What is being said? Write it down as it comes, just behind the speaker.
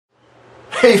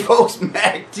Hey folks,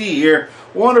 MacT here.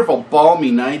 Wonderful balmy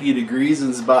 90 degrees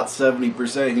and it's about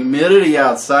 70% humidity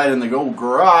outside in the old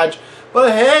garage.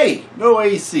 But hey, no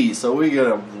AC, so we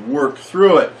gotta work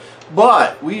through it.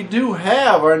 But we do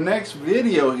have our next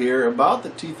video here about the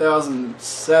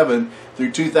 2007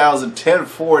 through 2010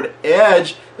 Ford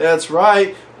Edge. That's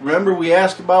right. Remember we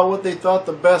asked about what they thought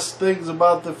the best things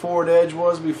about the Ford Edge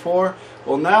was before?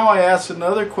 Well, now I ask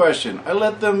another question. I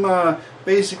let them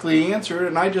basically answer it,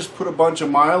 and I just put a bunch of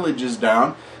mileages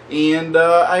down, and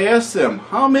I asked them,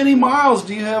 how many miles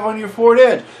do you have on your Ford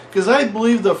Edge? Because I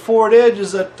believe the Ford Edge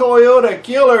is a Toyota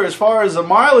killer as far as the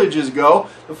mileages go.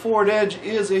 The Ford Edge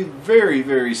is a very,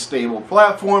 very stable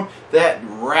platform that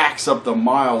racks up the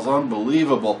miles.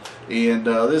 Unbelievable. And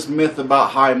this myth about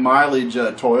high mileage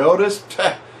Toyotas,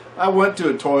 I went to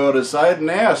a Toyota site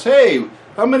and asked, hey,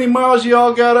 how many miles you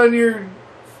all got on your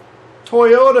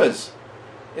Toyotas?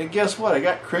 And guess what? I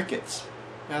got crickets.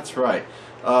 That's right.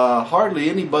 Hardly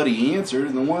anybody answered,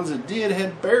 and the ones that did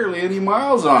had barely any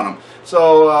miles on them.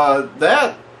 So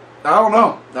that, I don't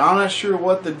know. I'm not sure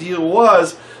what the deal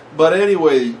was, but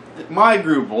anyway, my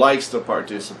group likes to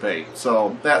participate,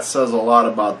 so that says a lot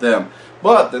about them.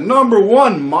 But the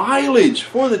 #1 mileage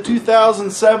for the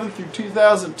 2007 through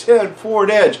 2010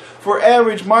 Ford Edge for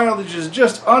average mileage is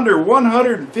just under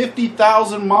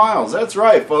 150,000 miles. That's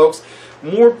right, folks.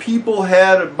 More people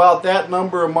had about that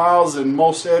number of miles than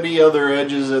most any other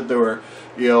Edges that there were,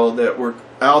 that were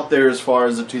out there as far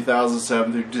as the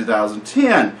 2007 through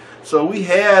 2010. So we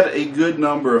had a good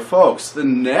number of folks. The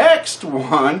next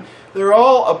one, they're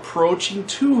all approaching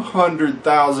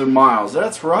 200,000 miles.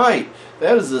 That's right.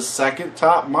 That is the second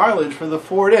top mileage for the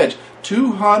Ford Edge.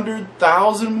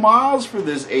 200,000 miles for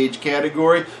this age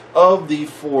category of the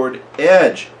Ford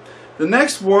Edge. The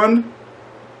next one,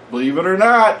 believe it or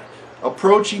not,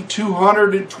 approaching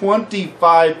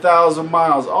 225,000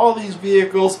 miles. All these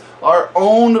vehicles are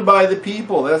owned by the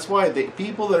people. That's why the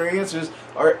people that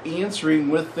are answering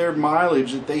with their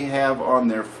mileage that they have on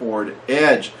their Ford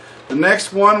Edge. The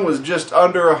next one was just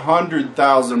under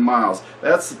 100,000 miles.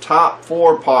 That's the top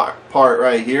four part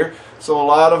right here. So a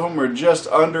lot of them are just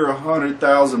under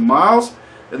 100,000 miles.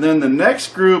 And then the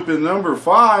next group in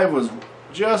 #5 was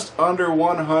just under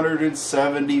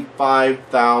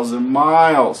 175,000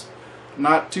 miles.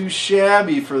 Not too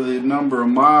shabby for the number of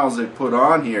miles they put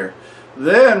on here.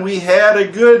 Then we had a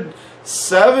good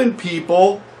 7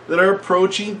 people that are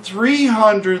approaching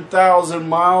 300,000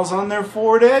 miles on their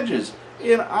Ford Edges.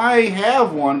 And I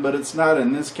have one, but it's not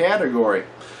in this category.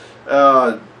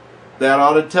 That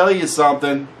ought to tell you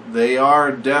something. They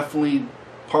are definitely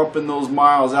pumping those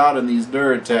miles out in these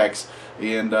Duratec's,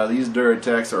 and these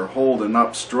Duratec's are holding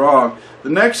up strong. The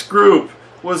next group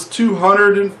was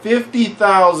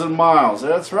 250,000 miles.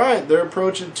 That's right, they're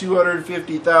approaching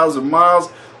 250,000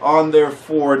 miles on their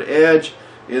Ford Edge.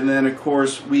 And then of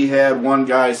course we had one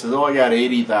guy who says, oh, I got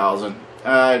 80,000.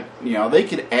 They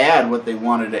could add what they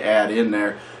wanted to add in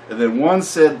there. And then one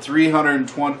said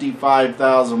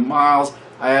 325,000 miles.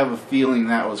 I have a feeling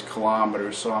that was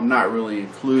kilometers, so I'm not really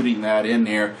including that in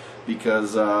here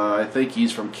because I think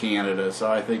he's from Canada,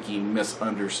 so I think he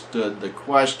misunderstood the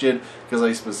question because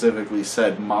I specifically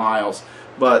said miles.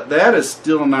 But that is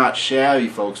still not shabby,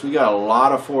 folks. We got a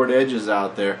lot of Ford Edges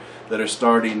out there that are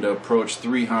starting to approach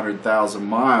 300,000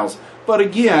 miles. But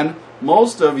again,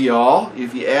 most of y'all,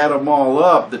 if you add them all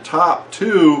up, the top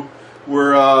 2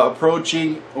 were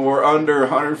approaching or under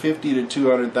 150 to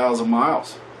 200,000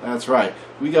 miles. That's right.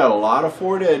 We got a lot of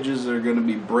Ford Edges that are going to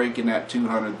be breaking that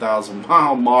 200,000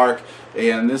 mile mark,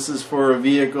 and this is for a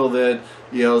vehicle that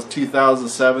is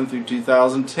 2007 through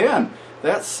 2010.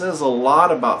 That says a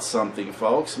lot about something,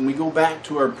 folks. And we go back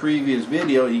to our previous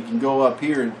video. You can go up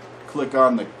here and click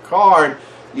on the card.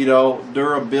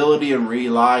 Durability and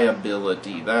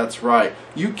reliability. That's right.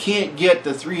 You can't get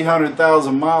to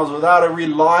 300,000 miles without a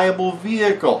reliable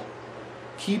vehicle.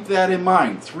 Keep that in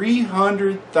mind.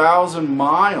 300,000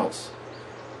 miles.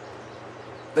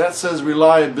 That says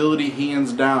reliability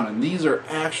hands down. And these are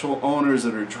actual owners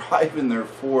that are driving their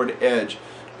Ford Edge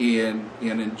and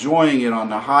enjoying it on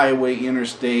the highway,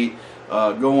 interstate,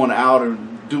 going out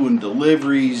and doing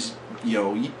deliveries,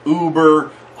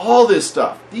 Uber, all this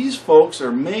stuff. These folks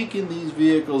are making these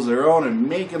vehicles their own and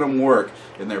making them work,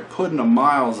 and they're putting the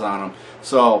miles on them.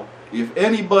 So if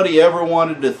anybody ever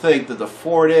wanted to think that the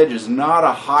Ford Edge is not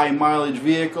a high mileage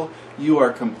vehicle, you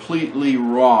are completely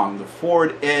wrong. The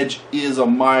Ford Edge is a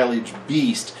mileage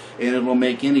beast, and it will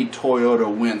make any Toyota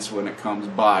wince when it comes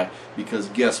by, because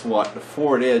guess what? The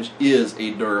Ford Edge is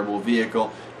a durable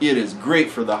vehicle. It is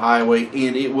great for the highway,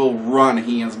 and it will run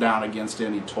hands down against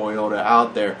any Toyota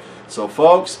out there. So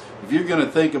folks, if you're going to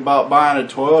think about buying a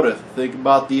Toyota, think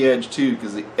about the Edge too,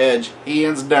 because the Edge,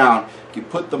 hands down, you can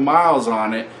put the miles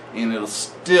on it and it'll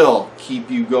still keep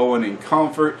you going in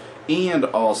comfort and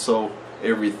also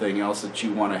everything else that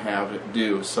you want to have it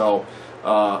do. So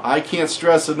I can't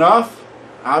stress enough,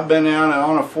 I've been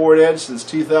on a Ford Edge since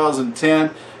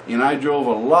 2010, and I drove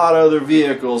a lot of other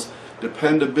vehicles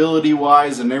dependability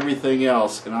wise and everything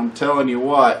else, and I'm telling you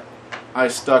what, I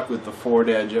stuck with the Ford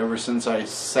Edge ever since I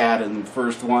sat in the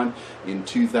first one in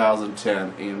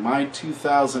 2010. And my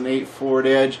 2008 Ford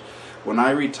Edge, when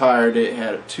I retired, it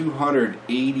had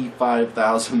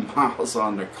 285,000 miles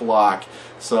on the clock.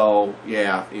 So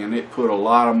yeah, and it put a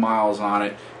lot of miles on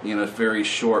it in a very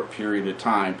short period of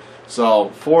time. So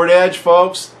Ford Edge,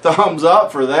 folks, thumbs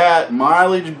up for that.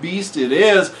 Mileage beast it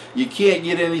is. You can't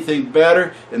get anything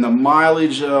better, and the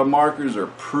mileage markers are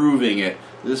proving it.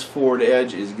 This Ford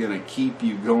Edge is going to keep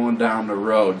you going down the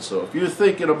road. So if you're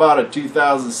thinking about a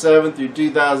 2007 through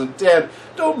 2010,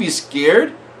 don't be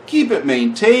scared. Keep it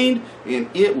maintained,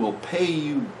 and it will pay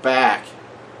you back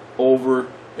over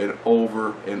and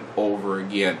over and over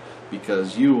again,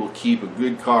 because you will keep a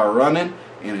good car running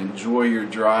and enjoy your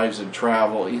drives and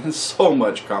travel in so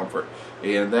much comfort.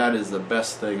 And that is the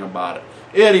best thing about it.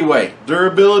 Anyway,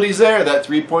 durability's there. That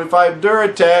 3.5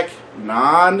 Duratec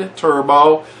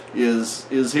non-turbo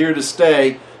is here to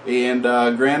stay. And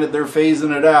granted, they're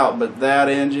phasing it out, but that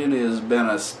engine has been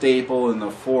a staple in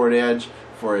the Ford Edge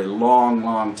for a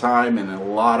long time, and a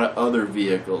lot of other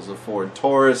vehicles, the Ford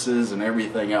Tauruses and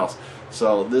everything else.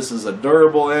 So this is a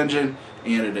durable engine,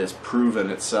 and it has proven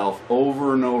itself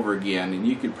over and over again. And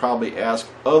you could probably ask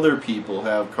other people who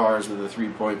have cars with a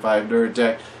 3.5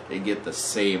 Duratec and get the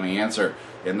same answer.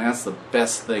 And that's the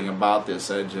best thing about this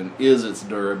engine, is its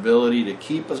durability to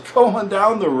keep us going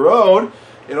down the road.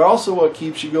 And also what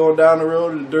keeps you going down the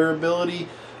road in durability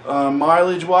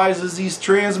mileage wise is these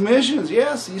transmissions.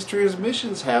 Yes, these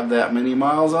transmissions have that many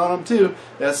miles on them too.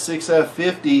 That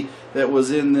 6F50 that was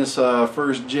in this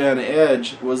first gen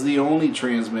Edge was the only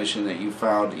transmission that you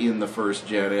found in the first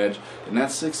gen Edge, and that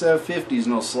 6F50 is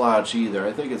no slouch either.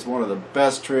 I think it's one of the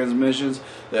best transmissions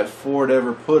that Ford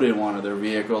ever put in one of their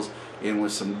vehicles, and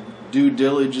with some due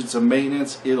diligence and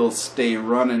maintenance, it'll stay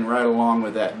running right along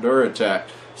with that Duratec.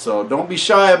 So don't be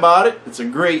shy about it. It's a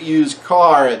great used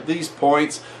car at these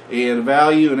points, and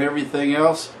value and everything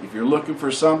else. If you're looking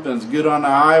for something that's good on the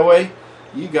highway,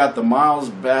 you got the miles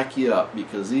to back you up,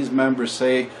 because these members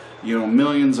say, you know,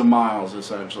 millions of miles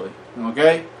essentially.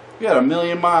 Okay? We got 1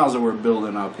 million miles that we're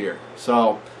building up here.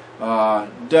 So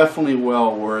definitely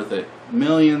well worth it.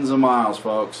 Millions of miles,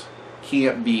 folks.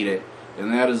 Can't beat it.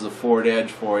 And that is the Ford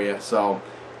Edge for you. So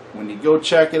when you go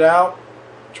check it out,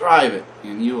 drive it,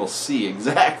 and you will see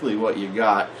exactly what you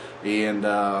got. And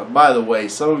by the way,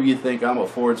 some of you think I'm a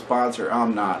Ford sponsor.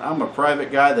 I'm not. I'm a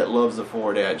private guy that loves the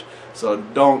Ford Edge. So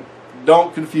don't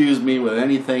confuse me with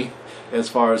anything as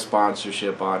far as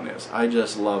sponsorship on this. I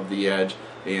just love the Edge,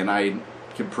 and I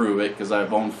can prove it because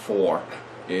I've owned 4.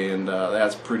 And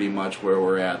that's pretty much where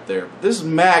we're at there. But this is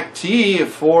Mac T,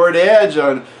 Ford Edge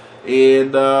on.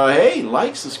 And hey,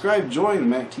 like, subscribe, join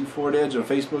Mac T Ford Edge on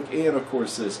Facebook, and of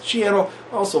course this channel.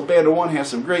 Also, Band of One has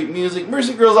some great music.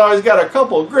 Mercy Girl's always got a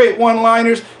couple of great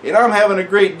one-liners, and I'm having a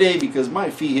great day because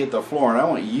my feet hit the floor, and I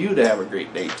want you to have a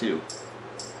great day too.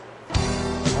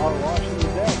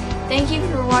 Thank you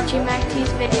for watching Mac T's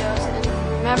videos, and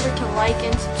remember to like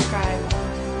and subscribe.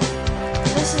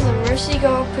 This is a Mercy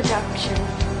Girl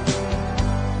production.